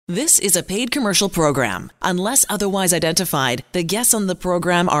This is a paid commercial program. Unless otherwise identified, the guests on the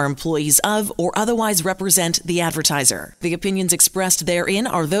program are employees of or otherwise represent the advertiser. The opinions expressed therein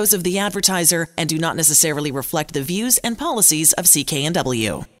are those of the advertiser and do not necessarily reflect the views and policies of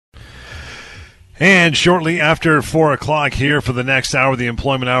CKNW. And shortly after 4 o'clock here for the next hour, the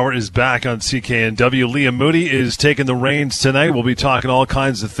Employment Hour is back on CKNW. Leah Moody is taking the reins tonight. We'll be talking all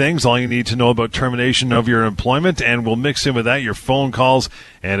kinds of things, all you need to know about termination of your employment, and we'll mix in with that your phone calls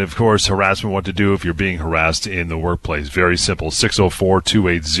and, of course, harassment, what to do if you're being harassed in the workplace. Very simple,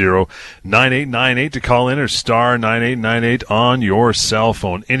 604-280-9898 to call in, or star 9898 on your cell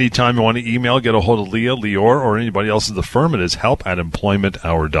phone. Anytime you want to email, get a hold of Leah, Lior, or anybody else at the firm. It is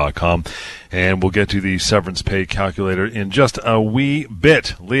help@employmenthour.com. And we'll get to the severance pay calculator in just a wee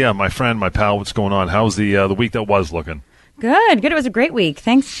bit. Leah, my friend, my pal, what's going on? How's the week that was looking? Good. It was a great week.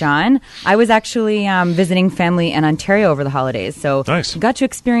 Thanks, John. I was actually visiting family in Ontario over the holidays, so nice. Got to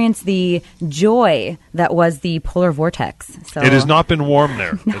experience the joy that was the polar vortex. So it has not been warm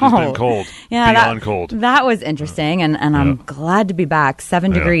there. No. It has been cold. Yeah, beyond cold. That was interesting, and I'm glad to be back.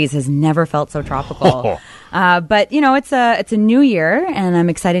 7 degrees has never felt so tropical. But, you know, it's a new year, and I'm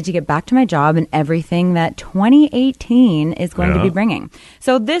excited to get back to my job and everything that 2018 is going to be bringing.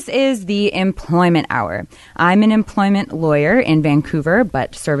 So this is the Employment Hour. I'm an employment lawyer in Vancouver,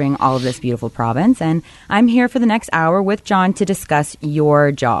 but serving all of this beautiful province, and I'm here for the next hour with John to discuss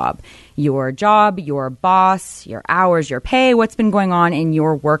your job. Your job, your boss, your hours, your pay, what's been going on in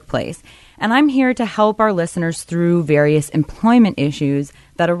your workplace. And I'm here to help our listeners through various employment issues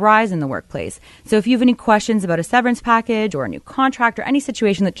that arise in the workplace. So if you have any questions about a severance package or a new contract or any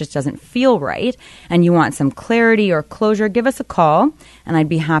situation that just doesn't feel right and you want some clarity or closure, give us a call and I'd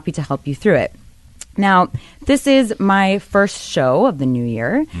be happy to help you through it. Now, this is my first show of the new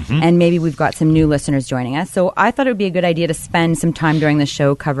year, and maybe we've got some new listeners joining us. So I thought it would be a good idea to spend some time during the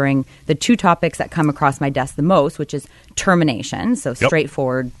show covering the two topics that come across my desk the most, which is termination, so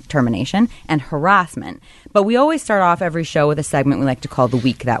straightforward termination, and harassment. But we always start off every show with a segment we like to call The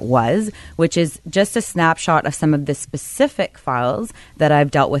Week That Was, which is just a snapshot of some of the specific files that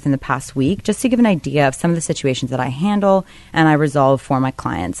I've dealt with in the past week, just to give an idea of some of the situations that I handle and I resolve for my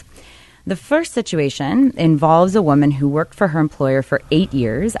clients. The first situation involves a woman who worked for her employer for 8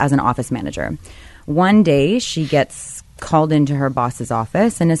 years as an office manager. One day, she gets called into her boss's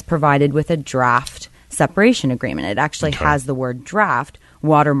office and is provided with a draft separation agreement. It actually has the word draft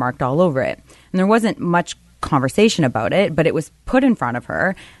watermarked all over it. And there wasn't much conversation about it, but it was put in front of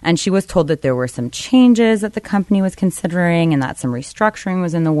her, and she was told that there were some changes that the company was considering and that some restructuring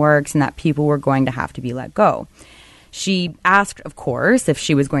was in the works and that people were going to have to be let go. She asked, of course, if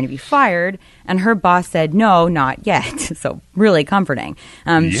she was going to be fired, and her boss said, no, not yet. So really comforting.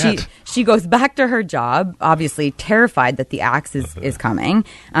 She goes back to her job, obviously terrified that the axe is coming.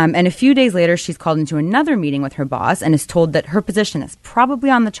 And a few days later, she's called into another meeting with her boss and is told that her position is probably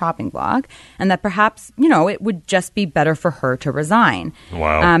on the chopping block and that perhaps, you know, it would just be better for her to resign.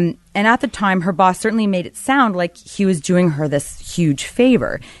 Wow. And at the time, her boss certainly made it sound like he was doing her this huge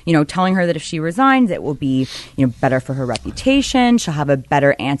favor, you know, telling her that if she resigns, it will be, you know, better for her reputation. She'll have a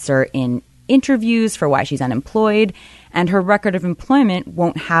better answer in interviews for why she's unemployed, and her record of employment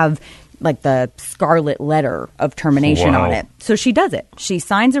won't have like the scarlet letter of termination on it. So she does it. She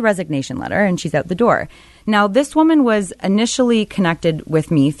signs a resignation letter and she's out the door. Now, this woman was initially connected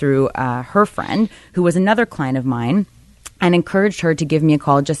with me through her friend, who was another client of mine, and encouraged her to give me a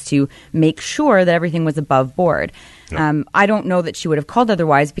call just to make sure that everything was above board. Yep. I don't know that she would have called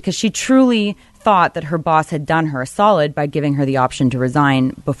otherwise, because she truly thought that her boss had done her a solid by giving her the option to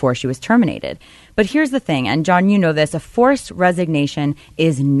resign before she was terminated. But here's the thing, and John, you know this, a forced resignation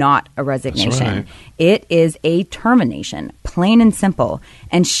is not a resignation. That's right. It is a termination, plain and simple.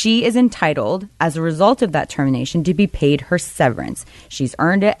 And she is entitled, as a result of that termination, to be paid her severance. She's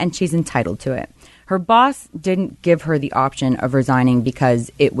earned it and she's entitled to it. Her boss didn't give her the option of resigning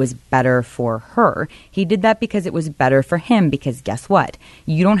because it was better for her. He did that because it was better for him, because guess what?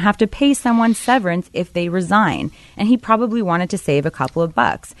 You don't have to pay someone severance if they resign. And he probably wanted to save a couple of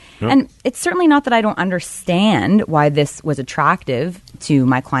bucks. Yep. And it's certainly not that I don't understand why this was attractive to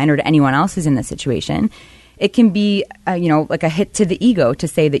my client or to anyone else who's in this situation. It can be, like a hit to the ego to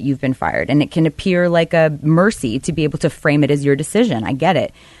say that you've been fired. And it can appear like a mercy to be able to frame it as your decision. I get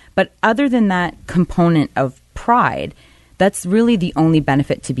it. But other than that component of pride, that's really the only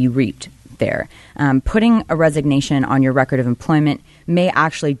benefit to be reaped there. Putting a resignation on your record of employment may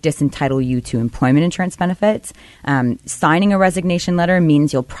actually disentitle you to employment insurance benefits. Signing a resignation letter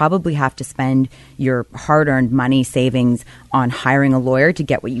means you'll probably have to spend your hard-earned money savings on hiring a lawyer to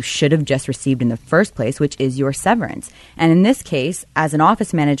get what you should have just received in the first place, which is your severance. And in this case, as an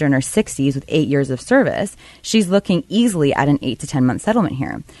office manager in her 60s with 8 years of service, she's looking easily at an 8 to 10 month settlement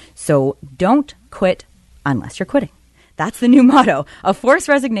here. So don't quit unless you're quitting. That's the new motto. A forced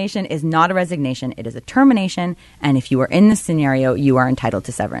resignation is not a resignation. It is a termination. And if you are in this scenario, you are entitled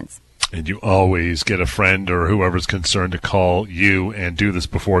to severance. And you always get a friend or whoever's concerned to call you and do this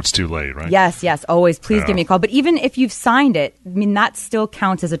before it's too late, right? Yes. Always. Please give me a call. But even if you've signed it, I mean, that still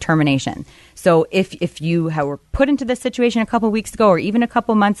counts as a termination. So if you were put into this situation a couple of weeks ago or even a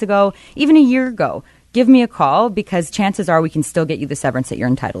couple months ago, even a year ago, give me a call because chances are we can still get you the severance that you're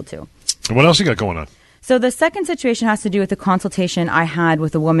entitled to. And what else you got going on? So the second situation has to do with a consultation I had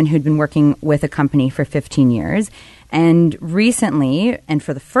with a woman who'd been working with a company for 15 years and recently, and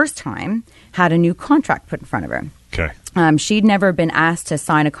for the first time, had a new contract put in front of her. Okay. She'd never been asked to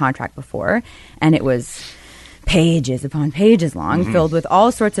sign a contract before, and it was pages upon pages long, filled with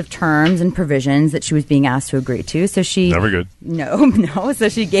all sorts of terms and provisions that she was being asked to agree to. So she... Never good. No. So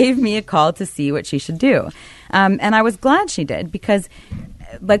she gave me a call to see what she should do. And I was glad she did because...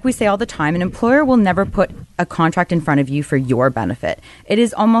 like we say all the time, an employer will never put a contract in front of you for your benefit. It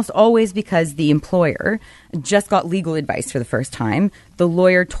is almost always because the employer just got legal advice for the first time. The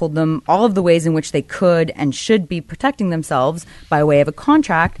lawyer told them all of the ways in which they could and should be protecting themselves by way of a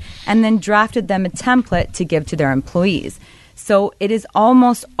contract, and then drafted them a template to give to their employees. So it is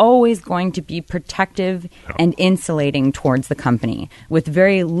almost always going to be protective and insulating towards the company with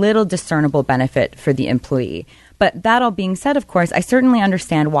very little discernible benefit for the employee. But that all being said, of course, I certainly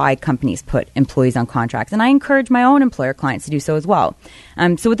understand why companies put employees on contracts, and I encourage my own employer clients to do so as well.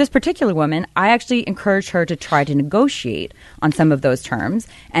 So with this particular woman, I actually encouraged her to try to negotiate on some of those terms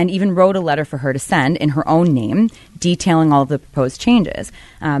and even wrote a letter for her to send in her own name detailing all of the proposed changes.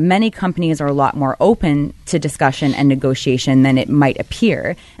 Many companies are a lot more open to discussion and negotiation than it might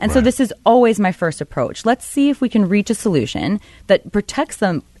appear. And so this is always my first approach. Let's see if we can reach a solution that protects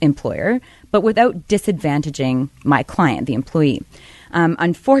the employer, but without disadvantaging my client, the employee.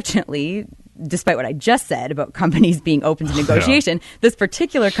 Unfortunately, despite what I just said about companies being open to negotiation, this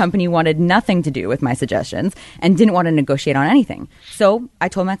particular company wanted nothing to do with my suggestions and didn't want to negotiate on anything. So I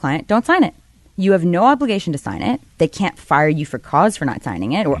told my client, don't sign it. You have no obligation to sign it. They can't fire you for cause for not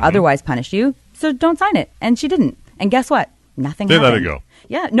signing it or otherwise punish you. So don't sign it. And she didn't. And guess what? Nothing happened. They let it go.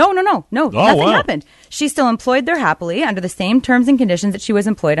 Yeah. No. Nothing happened. She's still employed there happily under the same terms and conditions that she was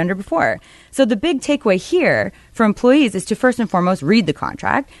employed under before. So the big takeaway here for employees is to first and foremost read the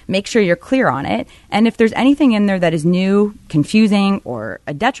contract, make sure you're clear on it, and if there's anything in there that is new, confusing, or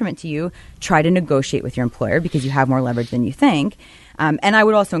a detriment to you, try to negotiate with your employer because you have more leverage than you think. And I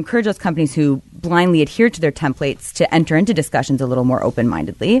would also encourage those companies who blindly adhere to their templates to enter into discussions a little more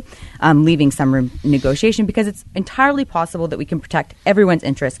open-mindedly, leaving some room for negotiation, because it's entirely possible that we can protect everyone's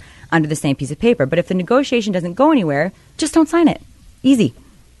interests under the same piece of paper. But if the negotiation doesn't go anywhere, just don't sign it. Easy.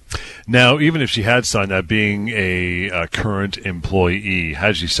 Now, even if she had signed that, being a current employee,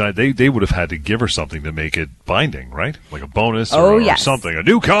 had she signed, they would have had to give her something to make it binding, right? Like a bonus or something, a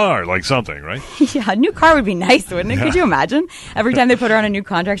new car, like something, right? Yeah, a new car would be nice, wouldn't it? Yeah. Could you imagine? Every time they put her on a new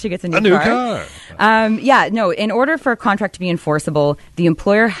contract, she gets a new car. In order for a contract to be enforceable, the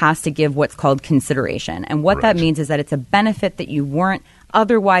employer has to give what's called consideration. And what that means is that it's a benefit that you weren't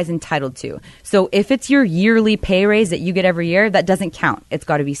otherwise entitled to. So if it's your yearly pay raise that you get every year, that doesn't count. It's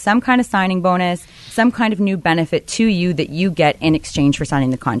got to be some kind of signing bonus, some kind of new benefit to you that you get in exchange for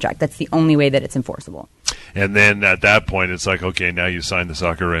signing the contract. That's the only way that it's enforceable. And then at that point, it's like, okay, now you signed the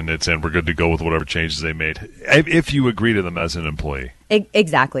sucker, and we're good to go with whatever changes they made, if you agree to them as an employee.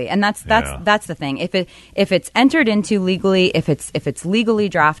 Exactly, and that's the thing. If it's entered into legally, if it's legally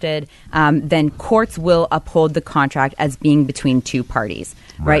drafted, then courts will uphold the contract as being between two parties.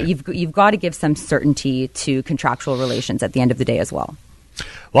 Right? You've got to give some certainty to contractual relations at the end of the day as well.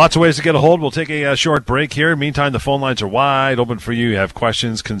 Lots of ways to get a hold. We'll take a short break here. Meantime, the phone lines are wide open for you. You have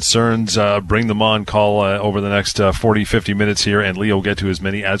questions, concerns, bring them on. Call over the next 40, 50 minutes here, and Leo will get to as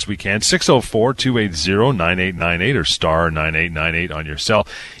many as we can. 604-280-9898 or star 9898 on your cell.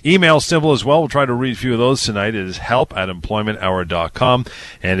 Email simple as well. We'll try to read a few of those tonight. It is help@employmenthour.com.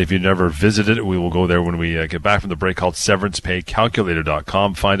 And if you've never visited it, we will go there when we get back from the break, called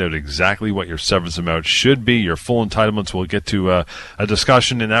severancepaycalculator.com. Find out exactly what your severance amount should be, your full entitlements. We'll get to a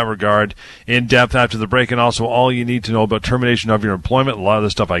discussion in that regard in depth after the break, and also all you need to know about termination of your employment. A lot of the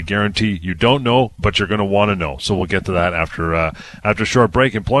stuff I guarantee you don't know, but you're going to want to know. So we'll get to that after a short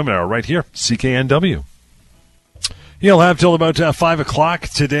break. Employment Hour right here, CKNW. You'll have till about 5 o'clock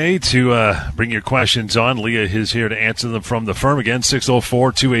today to bring your questions on. Leah is here to answer them from the firm. Again,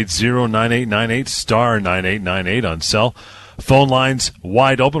 604-280-9898, star 9898 on cell. Phone lines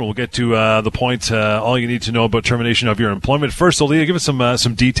wide open. We'll get to the point, all you need to know about termination of your employment. First, Leah, give us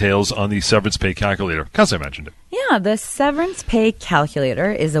some details on the severance pay calculator, because I mentioned it. Yeah, the Severance Pay Calculator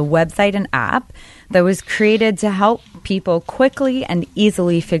is a website and app that was created to help people quickly and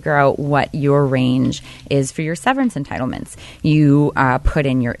easily figure out what your range is for your severance entitlements. You put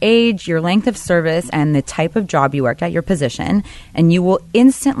in your age, your length of service, and the type of job you worked at, your position, and you will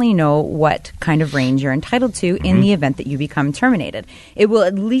instantly know what kind of range you're entitled to in the event that you become terminated. It will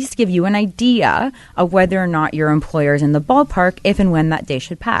at least give you an idea of whether or not your employer is in the ballpark if and when that day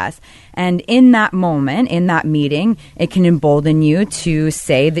should pass. And in that moment, in that meeting, it can embolden you to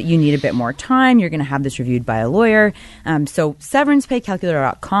say that you need a bit more time. You're going to have this reviewed by a lawyer. So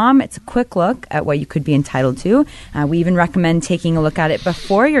severancepaycalculator.com, it's a quick look at what you could be entitled to. We even recommend taking a look at it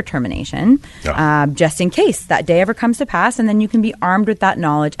before your termination, just in case that day ever comes to pass. And then you can be armed with that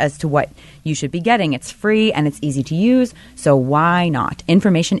knowledge as to what you should be getting. It's free and it's easy to use. So why not?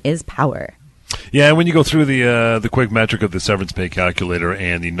 Information is power. Yeah, when you go through the quick metric of the severance pay calculator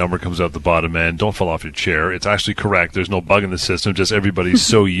and the number comes out the bottom end, don't fall off your chair. It's actually correct. There's no bug in the system. Just everybody's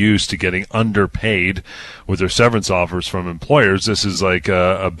so used to getting underpaid with their severance offers from employers. This is like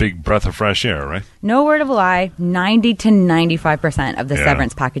a big breath of fresh air, right? No word of a lie. 90 to 95% of the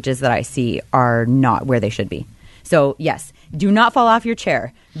severance packages that I see are not where they should be. So, yes, do not fall off your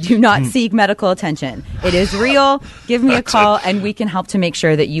chair. Do not seek medical attention. It is real. Give me a call, and we can help to make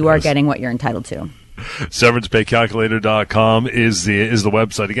sure that you are getting what you're entitled to. SeverancePayCalculator.com is the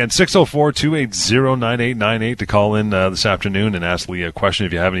website. Again, 604-280-9898 to call in this afternoon and ask Leah a question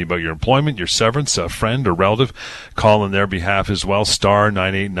if you have any about your employment, your severance, a friend or relative. Call in their behalf as well, star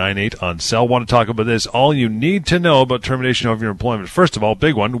 9898 on cell. Want to talk about this, all you need to know about termination of your employment. First of all,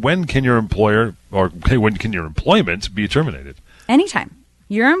 big one, when can your employment be terminated? Anytime.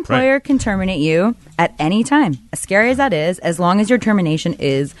 Your employer can terminate you at any time, as scary as that is, as long as your termination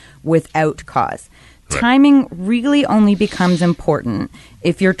is without cause. Right. Timing really only becomes important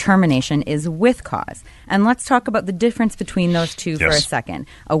if your termination is with cause. And let's talk about the difference between those two for a second.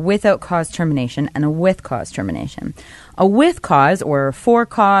 A without cause termination and a with cause termination. A with cause or for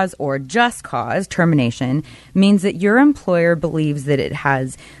cause or just cause termination means that your employer believes that it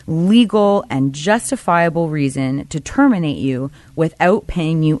has legal and justifiable reason to terminate you without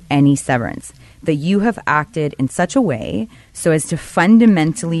paying you any severance. That you have acted in such a way so as to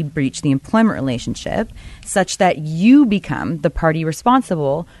fundamentally breach the employment relationship such that you become the party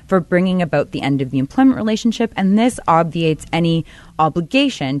responsible for bringing about the end of the employment relationship, and this obviates any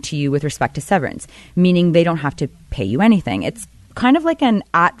obligation to you with respect to severance, meaning they don't have to pay you anything. It's kind of like an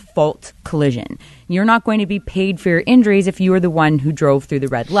at-fault collision. You're not going to be paid for your injuries if you were the one who drove through the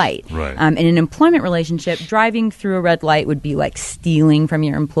red light. Right. In an employment relationship, driving through a red light would be like stealing from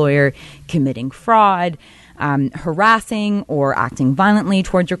your employer, committing fraud, harassing or acting violently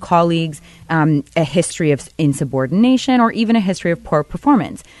towards your colleagues, a history of insubordination, or even a history of poor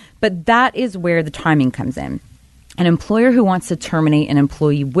performance. But that is where the timing comes in. An employer who wants to terminate an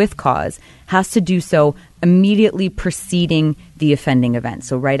employee with cause has to do so immediately preceding the offending event.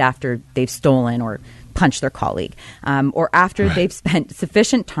 So right after they've stolen or punched their colleague, or after they've spent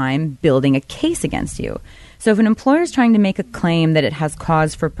sufficient time building a case against you. So if an employer is trying to make a claim that it has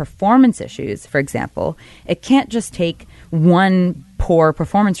cause for performance issues, for example, it can't just take one poor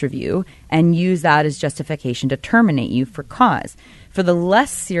performance review and use that as justification to terminate you for cause. For the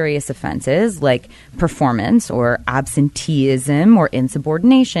less serious offenses like performance or absenteeism or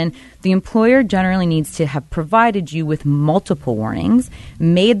insubordination, the employer generally needs to have provided you with multiple warnings,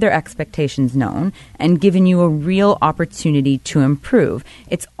 made their expectations known, and given you a real opportunity to improve.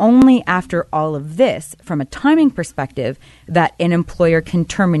 It's only after all of this, from a timing perspective, that an employer can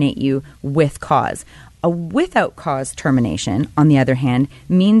terminate you with cause. A without cause termination, on the other hand,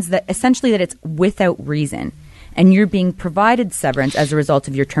 means that essentially that it's without reason, and you're being provided severance as a result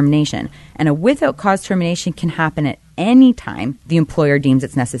of your termination. And a without cause termination can happen at any time the employer deems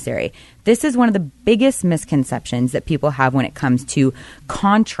it's necessary. This is one of the biggest misconceptions that people have when it comes to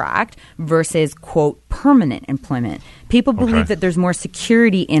contract versus, quote, permanent employment. People believe that there's more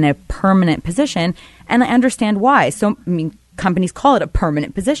security in a permanent position, and I understand why. So, companies call it a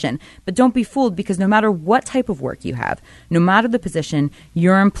permanent position, but don't be fooled, because no matter what type of work you have, no matter the position,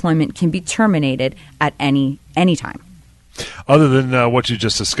 your employment can be terminated at any time. Other than what you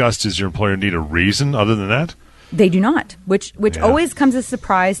just discussed, does your employer need a reason other than that? They do not, which always comes as a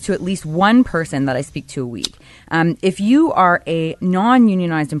surprise to at least one person that I speak to a week. If you are a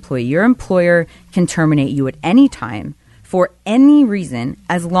non-unionized employee, your employer can terminate you at any time for any reason,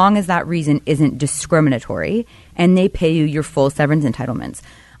 as long as that reason isn't discriminatory, and they pay you your full severance entitlements.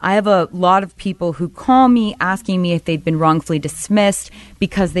 I have a lot of people who call me asking me if they've been wrongfully dismissed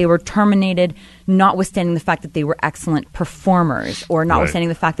because they were terminated, notwithstanding the fact that they were excellent performers, or notwithstanding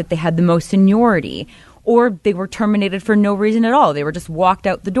the fact that they had the most seniority, or they were terminated for no reason at all. They were just walked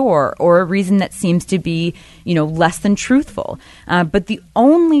out the door, or a reason that seems to be, less than truthful. But the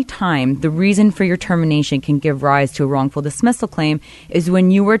only time the reason for your termination can give rise to a wrongful dismissal claim is when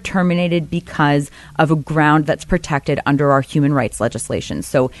you were terminated because of a ground that's protected under our human rights legislation.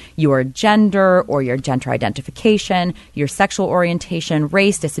 So your gender or your gender identification, your sexual orientation,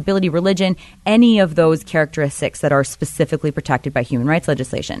 race, disability, religion, any of those characteristics that are specifically protected by human rights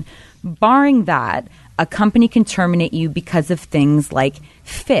legislation. Barring that, a company can terminate you because of things like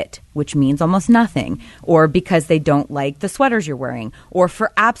fit, which means almost nothing, or because they don't like the sweaters you're wearing, or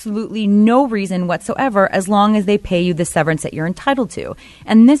for absolutely no reason whatsoever, as long as they pay you the severance that you're entitled to.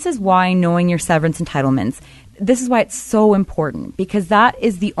 And this is why knowing your severance entitlements, this is why it's so important, because that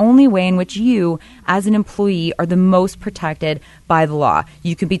is the only way in which you, as an employee, are the most protected by the law.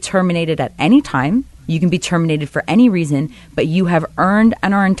 You can be terminated at any time. You can be terminated for any reason, but you have earned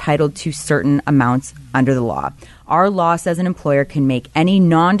and are entitled to certain amounts under the law. Our law says an employer can make any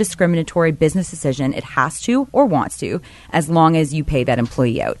non-discriminatory business decision it has to or wants to, as long as you pay that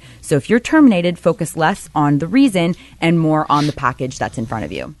employee out. So if you're terminated, focus less on the reason and more on the package that's in front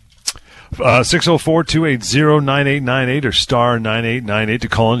of you. 604-280-9898 or star 9898 to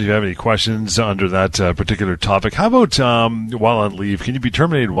call in if you have any questions under that particular topic. How about while on leave? Can you be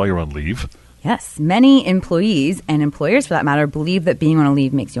terminated while you're on leave? Yes. Many employees and employers, for that matter, believe that being on a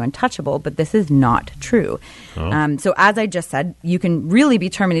leave makes you untouchable, but this is not true. So as I just said, you can really be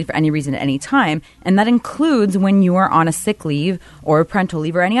terminated for any reason at any time, and that includes when you are on a sick leave or a parental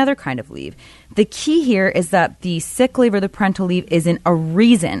leave or any other kind of leave. The key here is that the sick leave or the parental leave isn't a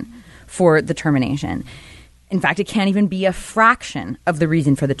reason for the termination. In fact, it can't even be a fraction of the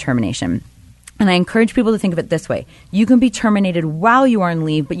reason for the termination. And I encourage people to think of it this way. You can be terminated while you are on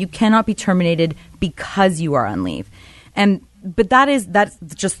leave, but you cannot be terminated because you are on leave. But that's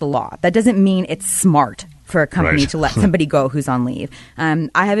just the law. That doesn't mean it's smart for a company to let somebody go who's on leave. I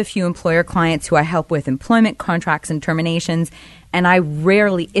have a few employer clients who I help with employment contracts and terminations, and I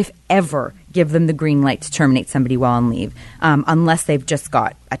rarely, if ever, give them the green light to terminate somebody while on leave, unless they've just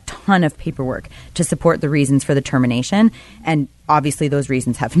got a ton of paperwork to support the reasons for the termination. And obviously those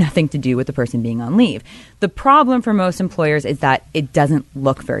reasons have nothing to do with the person being on leave. The problem for most employers is that it doesn't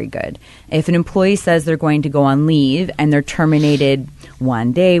look very good. If an employee says they're going to go on leave and they're terminated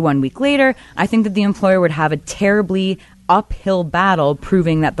one day, 1 week later, I think that the employer would have a terribly uphill battle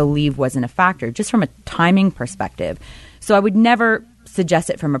proving that the leave wasn't a factor, just from a timing perspective. So I would never suggest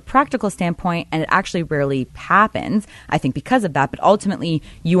it from a practical standpoint, and it actually rarely happens, I think, because of that. But ultimately,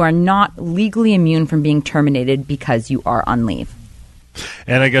 you are not legally immune from being terminated because you are on leave.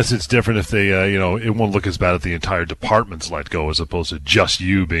 And I guess it's different if they, it won't look as bad if the entire department's let go as opposed to just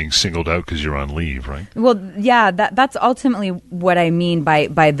you being singled out because you're on leave, right? Well, yeah, that's ultimately what I mean by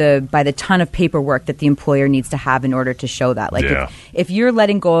the ton of paperwork that the employer needs to have in order to show that. Like, if you're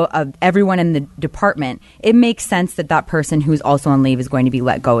letting go of everyone in the department, it makes sense that that person who's also on leave is going to be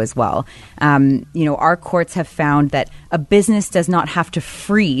let go as well. Our courts have found that a business does not have to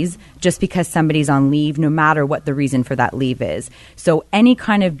freeze just because somebody's on leave, no matter what the reason for that leave is. So any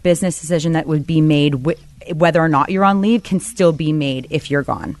kind of business decision that would be made, whether or not you're on leave, can still be made if you're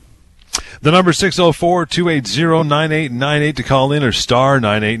gone. The number 604-280-9898 to call in, or star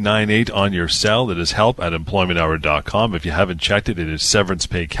 9898 on your cell. That is help@employmenthour.com. If you haven't checked it, it is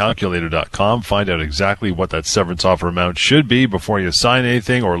severancepaycalculator.com. Find out exactly what that severance offer amount should be before you sign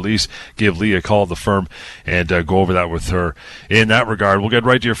anything, or at least give Lee a call at the firm and go over that with her in that regard. We'll get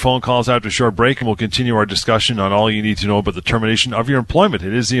right to your phone calls after a short break, and we'll continue our discussion on all you need to know about the termination of your employment.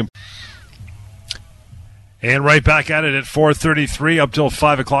 It is the And right back at it at 4:33 up till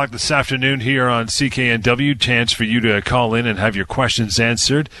 5 o'clock this afternoon here on CKNW. Chance for you to call in and have your questions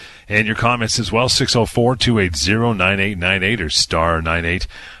answered and your comments as well. 604-280-9898 or star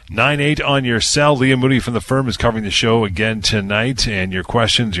 9898 on your cell. Leah Moody from the firm is covering the show again tonight, and your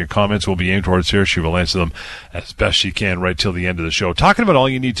questions, your comments will be aimed towards her. She will answer them as best she can right till the end of the show. Talking about all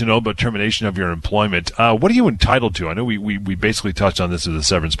you need to know about termination of your employment, what are you entitled to? I know we basically touched on this as a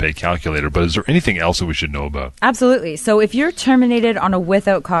severance pay calculator, but is there anything else that we should know about? Absolutely. So if you're terminated on a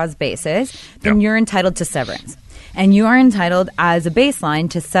without cause basis, then you're entitled to severance. And you are entitled as a baseline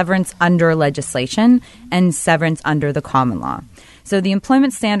to severance under legislation and severance under the common law. So the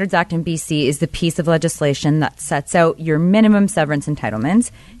Employment Standards Act in BC is the piece of legislation that sets out your minimum severance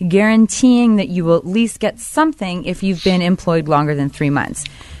entitlements, guaranteeing that you will at least get something if you've been employed longer than 3 months.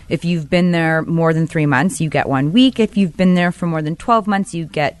 If you've been there more than 3 months, you get 1 week. If you've been there for more than 12 months, you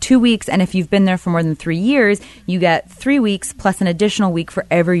get 2 weeks. And if you've been there for more than 3 years, you get 3 weeks plus an additional week for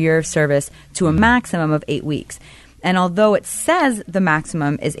every year of service to a maximum of 8 weeks. And although it says the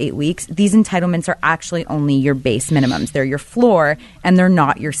maximum is 8 weeks, these entitlements are actually only your base minimums. They're your floor, and they're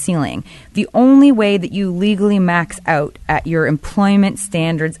not your ceiling. The only way that you legally max out at your Employment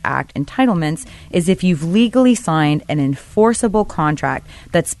Standards Act entitlements is if you've legally signed an enforceable contract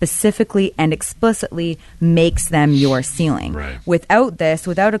that specifically and explicitly makes them your ceiling. Right. Without this,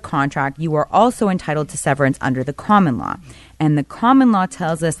 without a contract, you are also entitled to severance under the common law. And the common law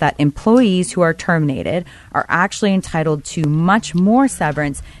tells us that employees who are terminated are actually entitled to much more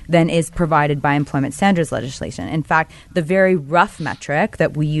severance than is provided by employment standards legislation. In fact, the very rough metric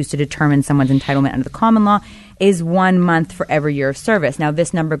that we use to determine someone's entitlement under the common law is 1 month for every year of service. Now,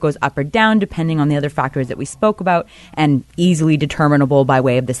 this number goes up or down depending on the other factors that we spoke about and easily determinable by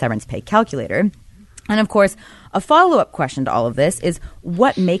way of the severance pay calculator. And of course, a follow-up question to all of this is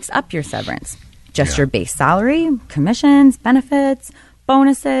what makes up your severance? Just your base salary, commissions, benefits,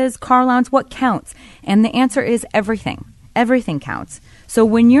 bonuses, car allowance, what counts? And the answer is everything. Everything counts. So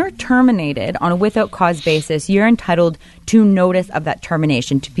when you're terminated on a without cause basis, you're entitled to notice of that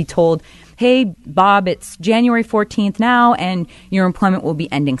termination, to be told, hey, Bob, it's January 14th now, and your employment will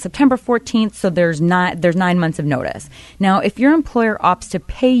be ending September 14th, so there's 9 months of notice. Now, if your employer opts to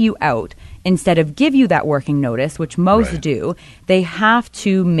pay you out instead of give you that working notice, which most do, they have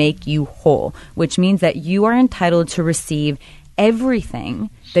to make you whole, which means that you are entitled to receive everything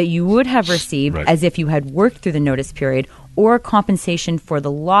that you would have received as if you had worked through the notice period, or compensation for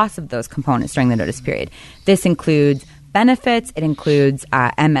the loss of those components during the notice period. This includes benefits, it includes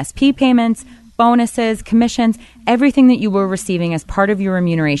MSP payments, bonuses, commissions, everything that you were receiving as part of your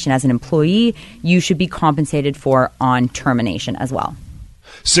remuneration as an employee, you should be compensated for on termination as well.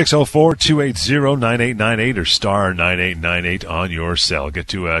 604-280-9898 or star 9898 on your cell. Get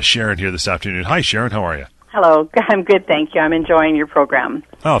to Sharon here this afternoon. Hi, Sharon. How are you? Hello. I'm good, thank you. I'm enjoying your program.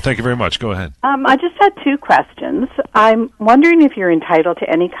 Oh, thank you very much. Go ahead. I just had 2 questions. I'm wondering if you're entitled to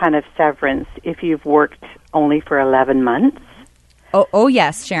any kind of severance if you've worked only for 11 months. Oh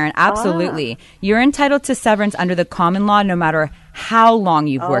yes, Sharon, absolutely. You're entitled to severance under the common law no matter how long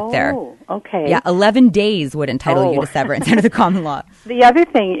you've worked there. Oh, okay. Yeah, 11 days would entitle you to severance under the common law. The other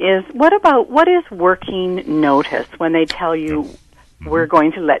thing is, what is working notice when they tell you we're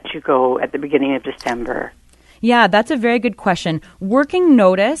going to let you go at the beginning of December? Yeah, that's a very good question. Working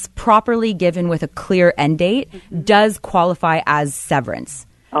notice, properly given with a clear end date, does qualify as severance.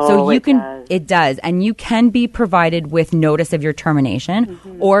 So it does, and you can be provided with notice of your termination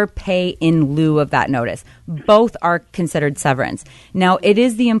or pay in lieu of that notice. Both are considered severance. Now, it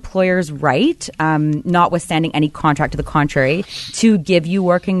is the employer's right, notwithstanding any contract to the contrary, to give you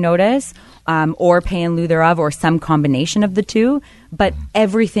working notice or pay in lieu thereof, or some combination of the two. But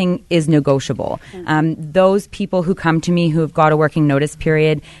everything is negotiable. Those people who come to me who have got a working notice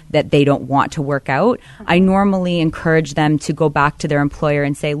period that they don't want to work out, I normally encourage them to go back to their employer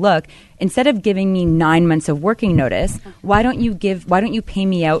and say, look, instead of giving me 9 months of working notice, why don't you pay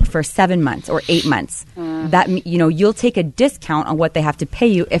me out for 7 months or 8 months? That, you'll take a discount on what they have to pay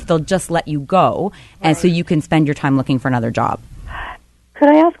you if they'll just let you go, and so you can spend your time looking for another job. Could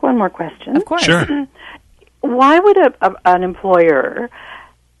I ask one more question? Of course. Sure. Why would an employer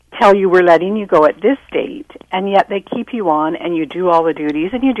tell you we're letting you go at this date, and yet they keep you on and you do all the duties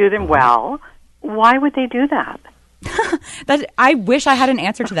and you do them well? Why would they do that? I wish I had an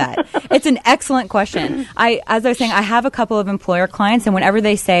answer to that. It's an excellent question. As I was saying, I have a couple of employer clients, and whenever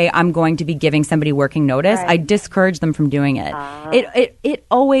they say I'm going to be giving somebody working notice, I discourage them from doing it. It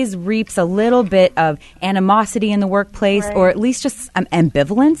always reaps a little bit of animosity in the workplace, or at least just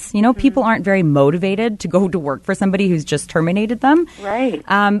ambivalence. People aren't very motivated to go to work for somebody who's just terminated them. Right.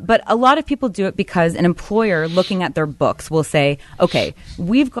 But a lot of people do it because an employer, looking at their books, will say, okay,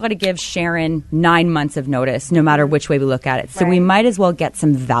 we've got to give Sharon 9 months of notice, no matter which way we look at it. So we might as well get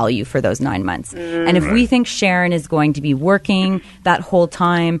some value for those 9 months. And if we think Sharon is going to be working that whole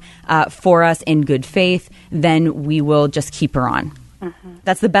time for us in good faith, then we will just keep her on.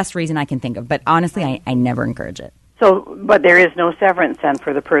 That's the best reason I can think of. But honestly, I never encourage it. So, but there is no severance then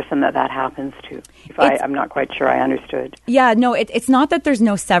for the person that happens to. I'm not quite sure I understood. Yeah, no, it's not that there's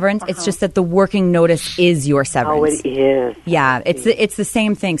no severance. It's just that the working notice is your severance. Oh, it is. Yeah, it's the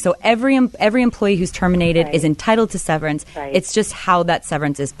same thing. So every employee who's terminated is entitled to severance. Right. It's just how that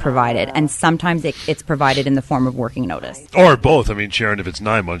severance is provided, and sometimes it's provided in the form of working notice. Or both. I mean, Sharon, if it's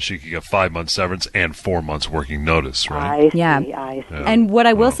 9 months, she could get 5 months severance and 4 months working notice, right? I see. Yeah. And what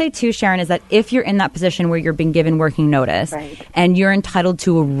I will say too, Sharon, is that if you're in that position where you're being given working notice, and you're entitled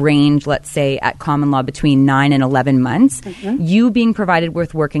to a range, let's say at common law between 9 and 11 months, you being provided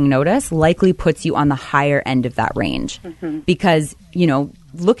with working notice likely puts you on the higher end of that range, because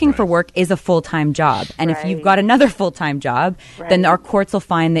looking for work is a full-time job, and if you've got another full-time job, then our courts will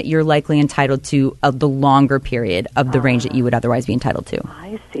find that you're likely entitled to the longer period of the range that you would otherwise be entitled to.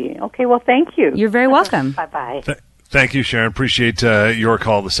 I see. Okay, well, thank you. You're very welcome. Bye-bye. Thank you, Sharon. Appreciate your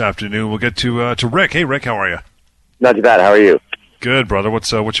call this afternoon. We'll get to Rick. Hey, Rick, how are you? Not too bad. How are you? Good, brother.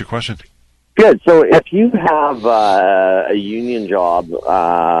 What's your question? Good. So if you have a union job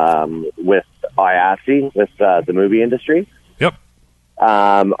with IATSE, with the movie industry, yep.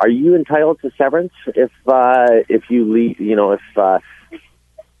 Are you entitled to severance if you leave?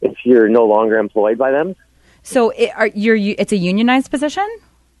 If you're no longer employed by them? So it's a unionized position?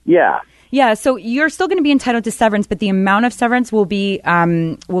 Yeah. Yeah, so you're still going to be entitled to severance, but the amount of severance will be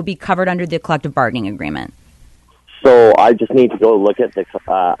covered under the collective bargaining agreement. So I just need to go look at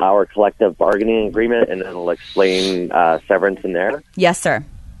our collective bargaining agreement, and it'll explain severance in there? Yes, sir.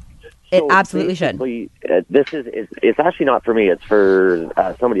 It absolutely should. It's actually not for me. It's for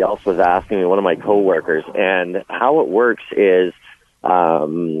somebody else was asking me, one of my coworkers. And how it works is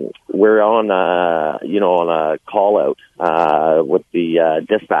we're on a call out with the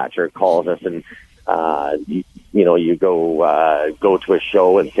dispatcher calls us, and you go to a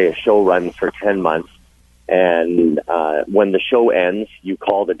show, and say a show runs for 10 months. And when the show ends, you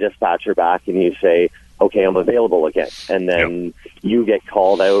call the dispatcher back and you say, okay, I'm available again. And then you get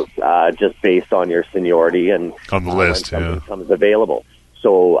called out just based on your seniority and on the list, when something comes available.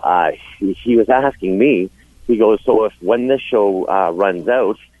 So he was asking me, he goes, so when this show runs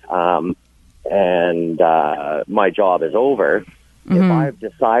out and my job is over, if I've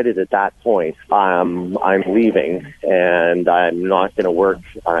decided at that point I'm leaving and I'm not going to work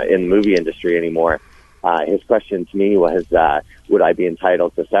in the movie industry anymore, his question to me was, would I be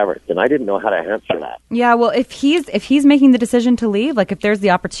entitled to severance? And I didn't know how to answer that. Yeah, well, if he's making the decision to leave, like if there's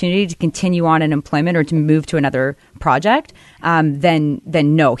the opportunity to continue on in employment or to move to another project, then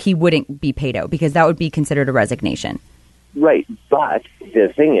no, he wouldn't be paid out, because that would be considered a resignation. Right, but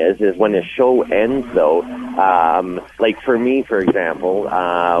the thing is when the show ends, though, like for me, for example,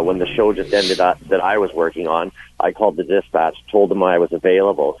 when the show just ended up that I was working on, I called the dispatch, told them I was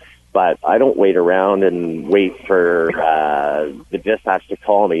available. But I don't wait around and wait for the dispatch to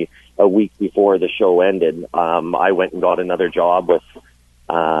call me a week before the show ended. I went and got another job with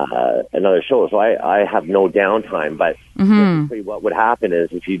another show, so I have no downtime. But typically what would happen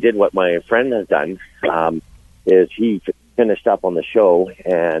is, if you did what my friend has done, is he finished up on the show,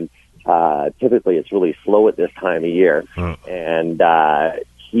 and typically it's really slow at this time of year, and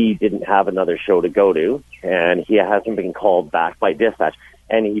he didn't have another show to go to, and he hasn't been called back by dispatch.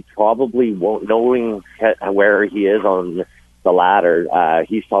 And he probably won't, knowing where he is on the ladder,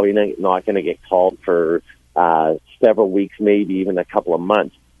 he's probably not going to get called for several weeks, maybe even a couple of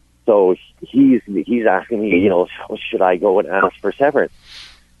months. So he's asking me, should I go and ask for severance?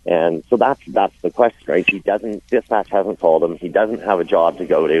 And so that's the question, right? Dispatch hasn't called him. He doesn't have a job to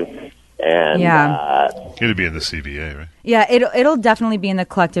go to. And it'll be in the CBA, right? Yeah, it'll definitely be in the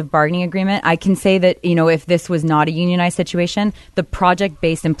collective bargaining agreement. I can say that, if this was not a unionized situation, the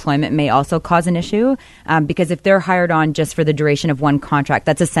project-based employment may also cause an issue, because if they're hired on just for the duration of one contract,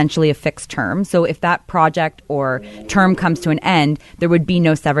 that's essentially a fixed term. So if that project or term comes to an end, there would be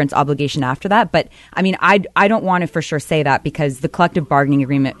no severance obligation after that. But I mean, I don't want to for sure say that, because the collective bargaining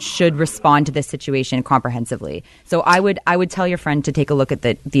agreement should respond to this situation comprehensively. So I would tell your friend to take a look at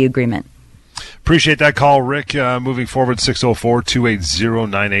the agreement. Appreciate that call, Rick. Moving forward,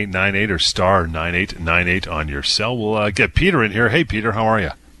 604-280-9898 or star 9898 on your cell. We'll get Peter in here. Hey, Peter, how are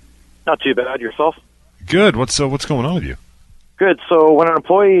you? Not too bad. Yourself? Good. What's going on with you? Good. So when an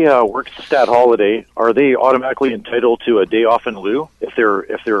employee works a stat holiday, are they automatically entitled to a day off in lieu if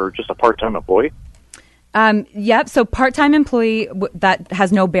they're just a part-time employee? Yep. So part-time employee, that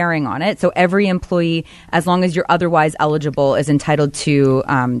has no bearing on it. So every employee, as long as you're otherwise eligible, is entitled to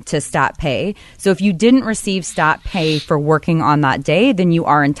stat pay. So if you didn't receive stat pay for working on that day, then you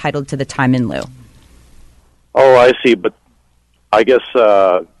are entitled to the time in lieu. Oh, I see. But I guess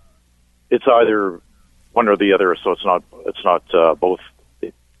it's either one or the other, so it's not both.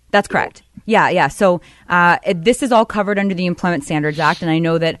 That's correct. Yeah. So this is all covered under the Employment Standards Act, and I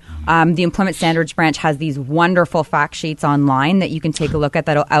know that the Employment Standards Branch has these wonderful fact sheets online that you can take a look at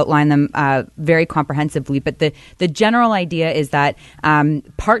that'll outline them very comprehensively. But the general idea is that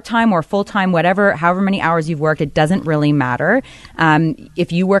part-time or full-time, however many hours you've worked, it doesn't really matter.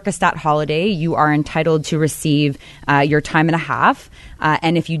 If you work a stat holiday, you are entitled to receive your time and a half.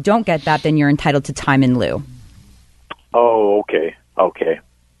 And if you don't get that, then you're entitled to time in lieu. Oh, okay. All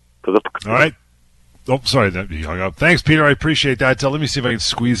right. Oh, sorry, that you hung up. Thanks, Peter. I appreciate that. Let me see if I can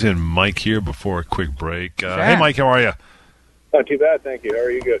squeeze in Mike here before a quick break. Sure. Hey, Mike, how are you? Not too bad, thank you. How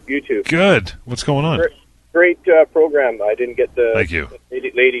are you? Good. You too. Good. What's going on? Great program. I didn't get the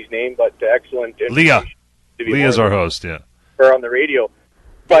lady's name, but excellent. Leah. Leah's our host, yeah. Her on the radio.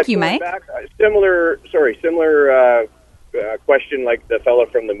 Thank you, Mike. Similar question like the fellow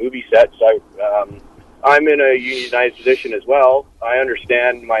from the movie set. So I'm in a unionized position as well. I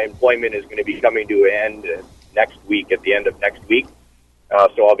understand my employment is going to be coming to an end next week, at the end of next week.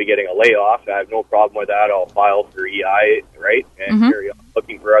 So I'll be getting a layoff. I have no problem with that. I'll file for EI, right? And carry on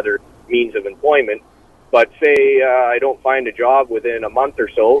looking for other means of employment. But say I don't find a job within a month or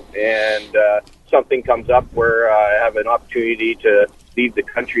so, and something comes up where I have an opportunity to leave the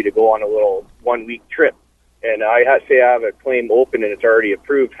country to go on a little 1-week trip. And I have a claim open and it's already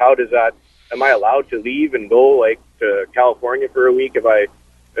approved. How does that... Am I allowed to leave and go like to California for a week if I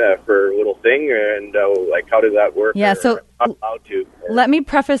for a little thing? And how does that work? Yeah, so I'm allowed to. Let me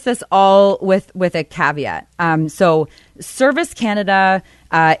preface this all with a caveat. So Service Canada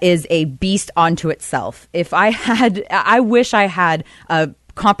is a beast unto itself. I wish I had a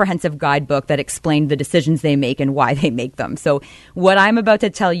comprehensive guidebook that explained the decisions they make and why they make them. So what I'm about to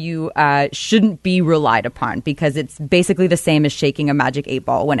tell you shouldn't be relied upon, because it's basically the same as shaking a magic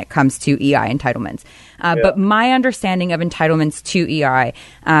 8-ball when it comes to EI entitlements. But my understanding of entitlements to EI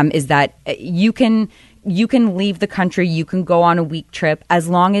is that you can leave the country, you can go on a week trip as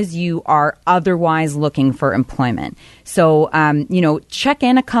long as you are otherwise looking for employment. So, check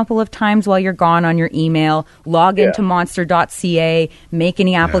in a couple of times while you're gone on your email, log into monster.ca, make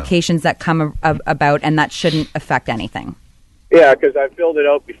any applications that come about, and that shouldn't affect anything. Yeah, because I've filled it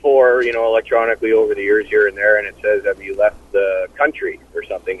out before, electronically over the years here and there, and it says, have you left the country or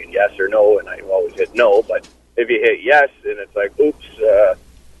something, and yes or no, and I've always hit no. But if you hit yes, and it's like, oops,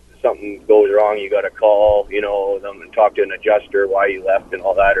 something goes wrong, you got to call, them and talk to an adjuster why you left and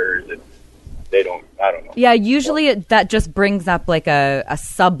all that, or is it they don't? I don't know. Yeah, usually that just brings up like a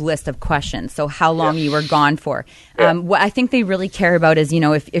sub list of questions. So how long you were gone for. What I think they really care about is,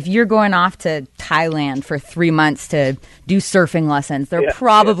 if you're going off to Thailand for 3 months to do surfing lessons, they're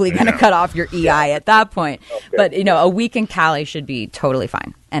probably going to cut off your EI at that point. Okay. But, a week in Cali should be totally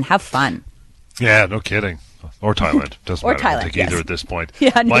fine, and have fun. Yeah, no kidding. Or Thailand. Doesn't matter. Thailand, I'll take either at this point.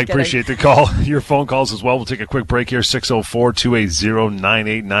 Yeah, Mike, appreciate the call. Your phone calls as well. We'll take a quick break here.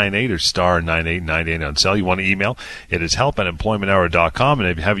 604-280-9898 or star 9898 on cell. You want to email? It is help@employmenthour.com. And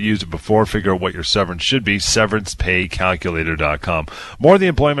if you haven't used it before, figure out what your severance should be. severancepaycalculator.com. More of the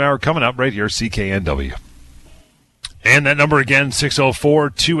Employment Hour coming up right here, CKNW. And that number again,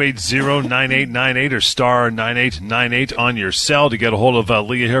 604-280-9898 or star 9898 on your cell to get a hold of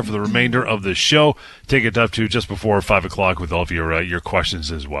Leah here for the remainder of the show. Take it up to just before 5 o'clock with all of your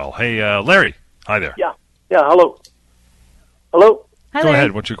questions as well. Hey, Larry. Hi there. Yeah, hello. Hello? Hi, Go Larry.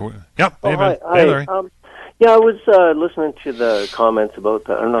 ahead. What's your question? Yep. Oh, hey, hi. Hey, Larry. I was listening to the comments about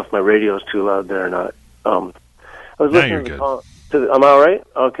I don't know if my radio is too loud there or not. I was listening you're to am I all right?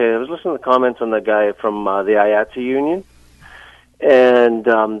 Okay, I was listening to the comments on the guy from the IATSE union, and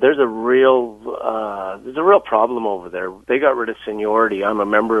there's a real problem over there. They got rid of seniority. I'm a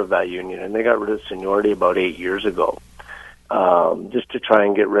member of that union, and they got rid of seniority about 8 years ago. Just to try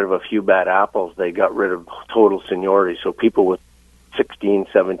and get rid of a few bad apples, they got rid of total seniority. So people with 16,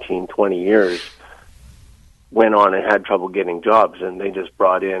 17, 20 years went on and had trouble getting jobs, and they just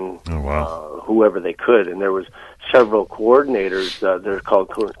brought in whoever they could. And there was several coordinators, they're called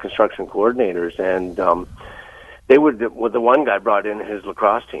construction coordinators, and the one guy brought in his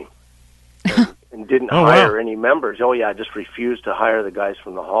lacrosse team and didn't hire any members. Just refused to hire the guys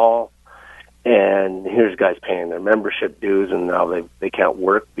from the hall. And here's guys paying their membership dues, and now they can't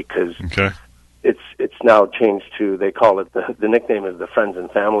work because it's now changed to, they call it, the nickname is the Friends and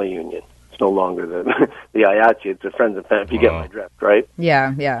Family Union. It's no longer the IATSE, it's the Friends and Family. If you get my drift, right?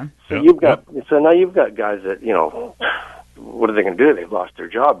 Yeah. So now you've got guys that, what are they going to do? They've lost their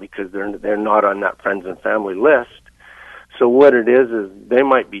job because they're not on that Friends and Family list. So what it is they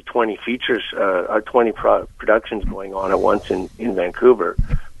might be 20 features, or 20 productions going on at once in Vancouver,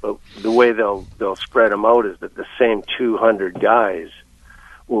 But the way they'll spread them out is that the same 200 guys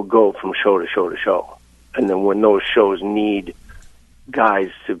will go from show to show to show. And then when those shows need guys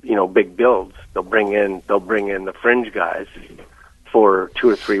to, big builds, they'll bring in the fringe guys for 2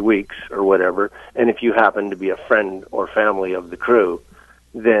 or 3 weeks or whatever. And if you happen to be a friend or family of the crew,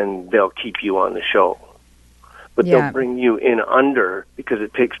 then they'll keep you on the show. But they'll bring you in under, because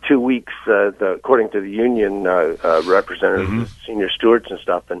it takes 2 weeks, according to the union representatives, senior stewards and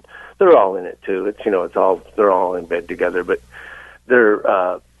stuff, and they're all in it too. They're all in bed together, but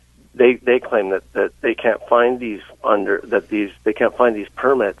they claim that they can't find these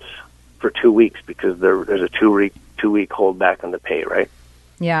permits for 2 weeks because there's a 2 week holdback on the pay, right?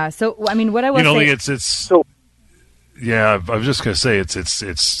 Yeah. So I mean, what I will say, it's so. Yeah, I was just going to say it's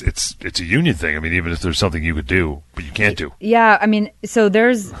a union thing. I mean, even if there's something you could do, but you can't do. Yeah, I mean, so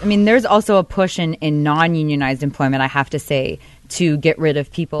there's also a push in non-unionized employment, I have to say, to get rid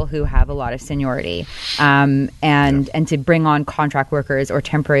of people who have a lot of seniority, and to bring on contract workers or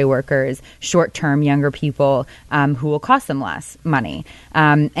temporary workers, short-term younger people who will cost them less money.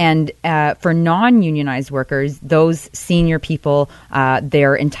 And for non-unionized workers, those senior people,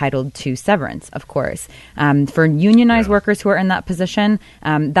 they're entitled to severance, of course. For unionized workers who are in that position,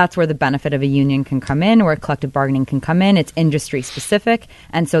 that's where the benefit of a union can come in, where collective bargaining can come in. It's industry specific,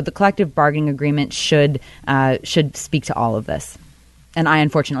 and so the collective bargaining agreement should speak to all of this. And I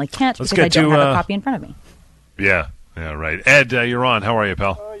unfortunately can't because I don't have a copy in front of me. Yeah, right. Ed, you're on. How are you,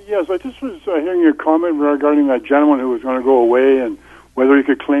 pal? Yes, I just was hearing your comment regarding that gentleman who was going to go away and whether he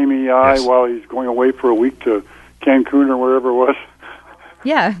could claim EI while he's going away for a week to Cancun or wherever it was.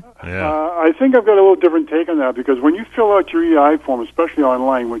 Yeah. I think I've got a little different take on that, because when you fill out your EI form, especially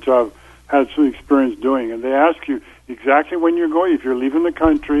online, which I've had some experience doing, and they ask you exactly when you're going, if you're leaving the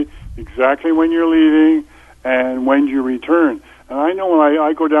country, exactly when you're leaving, and when you return. And I know when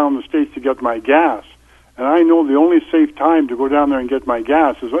I go down the States to get my gas, and I know the only safe time to go down there and get my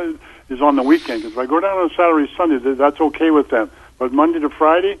gas is on the weekend. Because if I go down on Saturday, Sunday, that's okay with them. But Monday to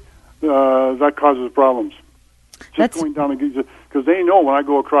Friday, that causes problems. Going down, because they know when I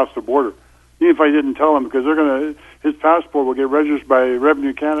go across the border, even if I didn't tell them, because his passport will get registered by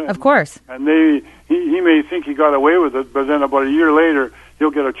Revenue Canada. Of course. And he may think he got away with it, but then about a year later, he'll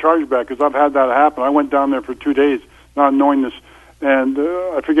get a chargeback, because I've had that happen. I went down there for 2 days not knowing this. And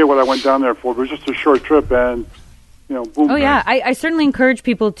I forget what I went down there for. It was just a short trip, and, boom. Oh, yeah. I certainly encourage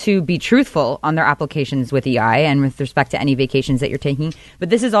people to be truthful on their applications with EI and with respect to any vacations that you're taking.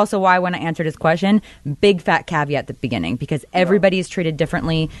 But this is also why, when I answered his question, big fat caveat at the beginning, because everybody is treated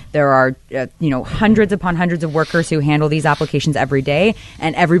differently. There are, hundreds upon hundreds of workers who handle these applications every day,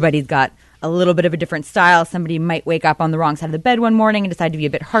 and everybody's got a little bit of a different style. Somebody might wake up on the wrong side of the bed one morning and decide to be a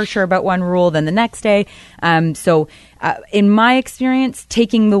bit harsher about one rule than the next day. So in my experience,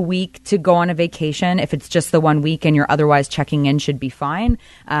 taking the week to go on a vacation, if it's just the 1 week and you're otherwise checking in, should be fine.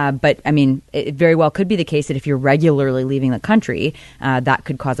 But, I mean, it very well could be the case that if you're regularly leaving the country, that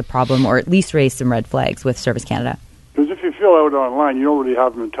could cause a problem, or at least raise some red flags with Service Canada. Because if you fill out online, you don't really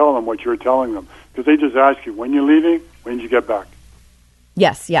have them tell them what you're telling them. Because they just ask you, when you're leaving, when did you get back?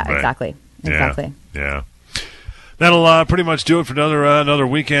 Yes, yeah, right. Exactly. Yeah. That'll pretty much do it for another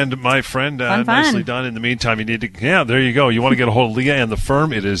weekend, my friend. Fun. Nicely done. In the meantime, you need to... Yeah, there you go. You want to get a hold of Leah and the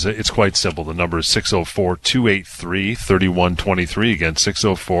firm, it's quite simple. The number is 604-283-3123. Again,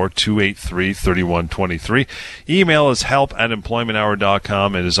 604-283-3123. Email is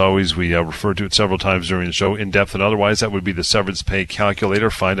help@employmenthour.com. And as always, we refer to it several times during the show, in depth and otherwise. That would be the severance pay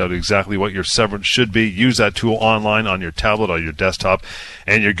calculator. Find out exactly what your severance should be. Use that tool online on your tablet or your desktop,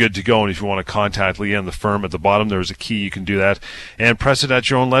 and you're good to go. And if you want to contact Leah and the firm, at the bottom, there's a key. You can do that and press it at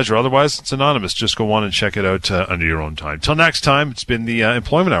your own leisure. Otherwise, it's anonymous. Just go on and check it out under your own time. Till next time, it's been the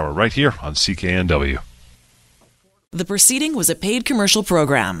Employment Hour right here on CKNW. The preceding was a paid commercial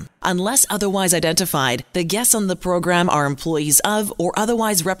program. Unless otherwise identified, the guests on the program are employees of or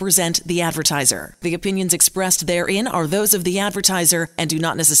otherwise represent the advertiser. The opinions expressed therein are those of the advertiser and do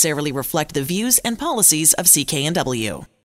not necessarily reflect the views and policies of CKNW.